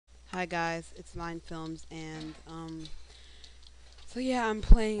Hi guys, it's Mind Films, and so yeah, I'm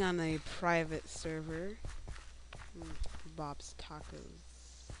playing on a private server. Mm, Bob's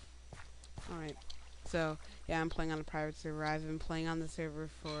Tacos. All right, so yeah, I'm playing on a private server. I've been playing on the server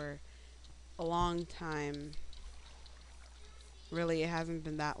for a long time. Really, it hasn't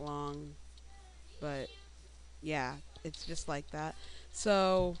been that long, but yeah, it's just like that.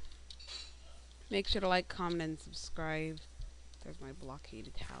 So make sure to like, comment, and subscribe. There's my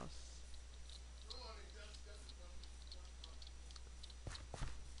blockaded house.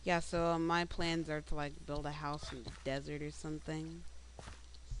 Yeah, so my plans are to like build a house in the desert or something.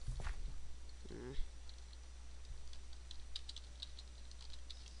 Mm.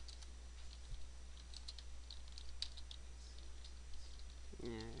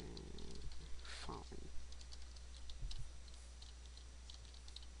 Yeah, fine.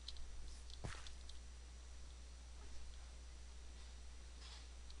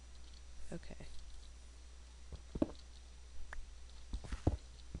 Okay.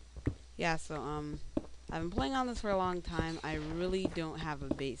 Yeah, so I've been playing on this for a long time. I really don't have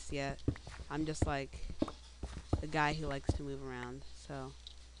a base yet. I'm just like a guy who likes to move around. So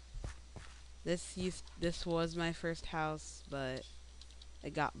this was my first house, but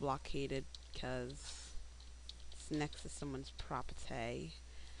it got blockaded because it's next to someone's property.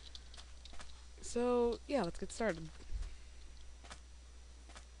 So yeah, let's get started.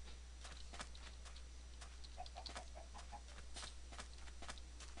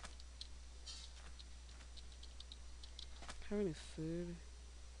 Have any food?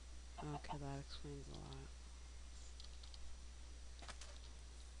 Okay, that explains a lot.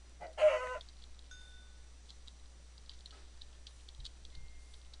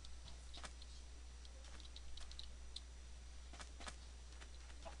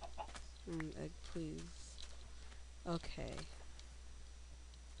 Egg, please. Okay.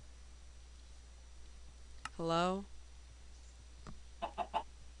 Hello?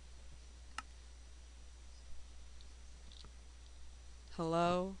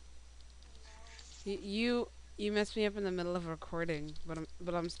 Hello? You messed me up in the middle of recording,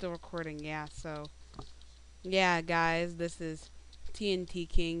 but I'm still recording. Yeah, so yeah, guys, this is TNT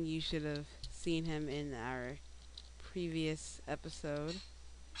King. You should have seen him in our previous episode.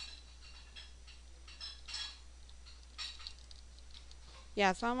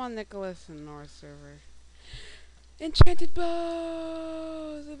 Yeah, so I'm on Nicholas and North server. Enchanted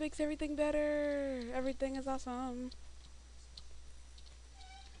bows. It makes everything better. Everything is awesome.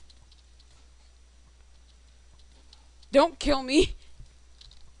 Don't kill me.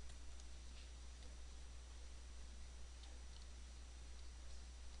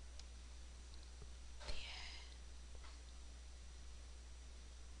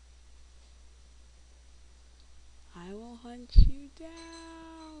 I will hunt you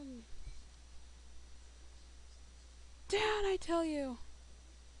down. Down, I tell you.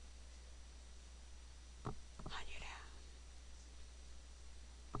 Hunt you down.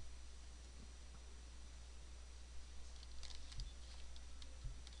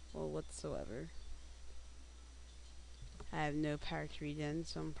 Well, whatsoever. I have no power to regen,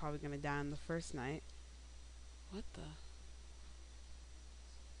 so I'm probably gonna die on the first night. What the?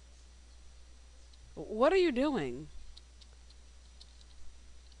 What are you doing?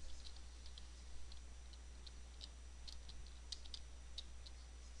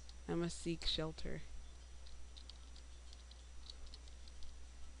 I must seek shelter.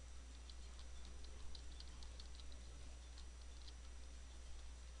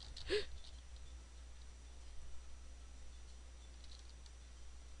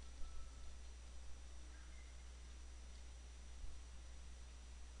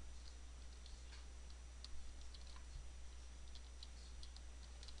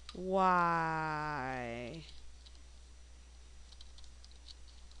 Why?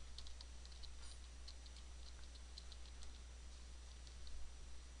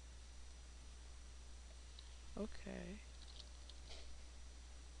 Okay.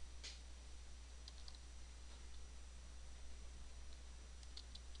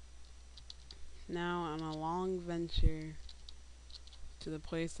 Now on a long venture to the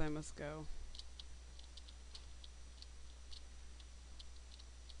place I must go.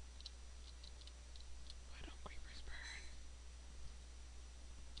 Why don't creepers burn?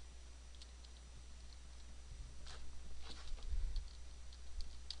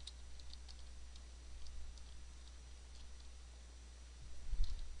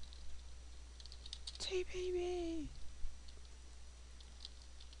 TP me!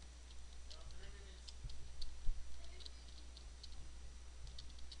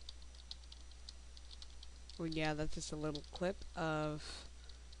 Well, yeah, that's just a little clip of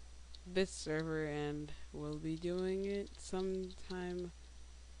this server, and we'll be doing it sometime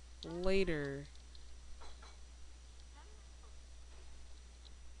later.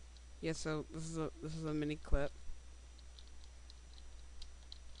 Yeah, so this is a mini clip.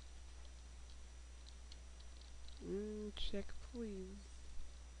 Check please.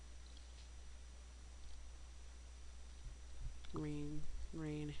 Rain.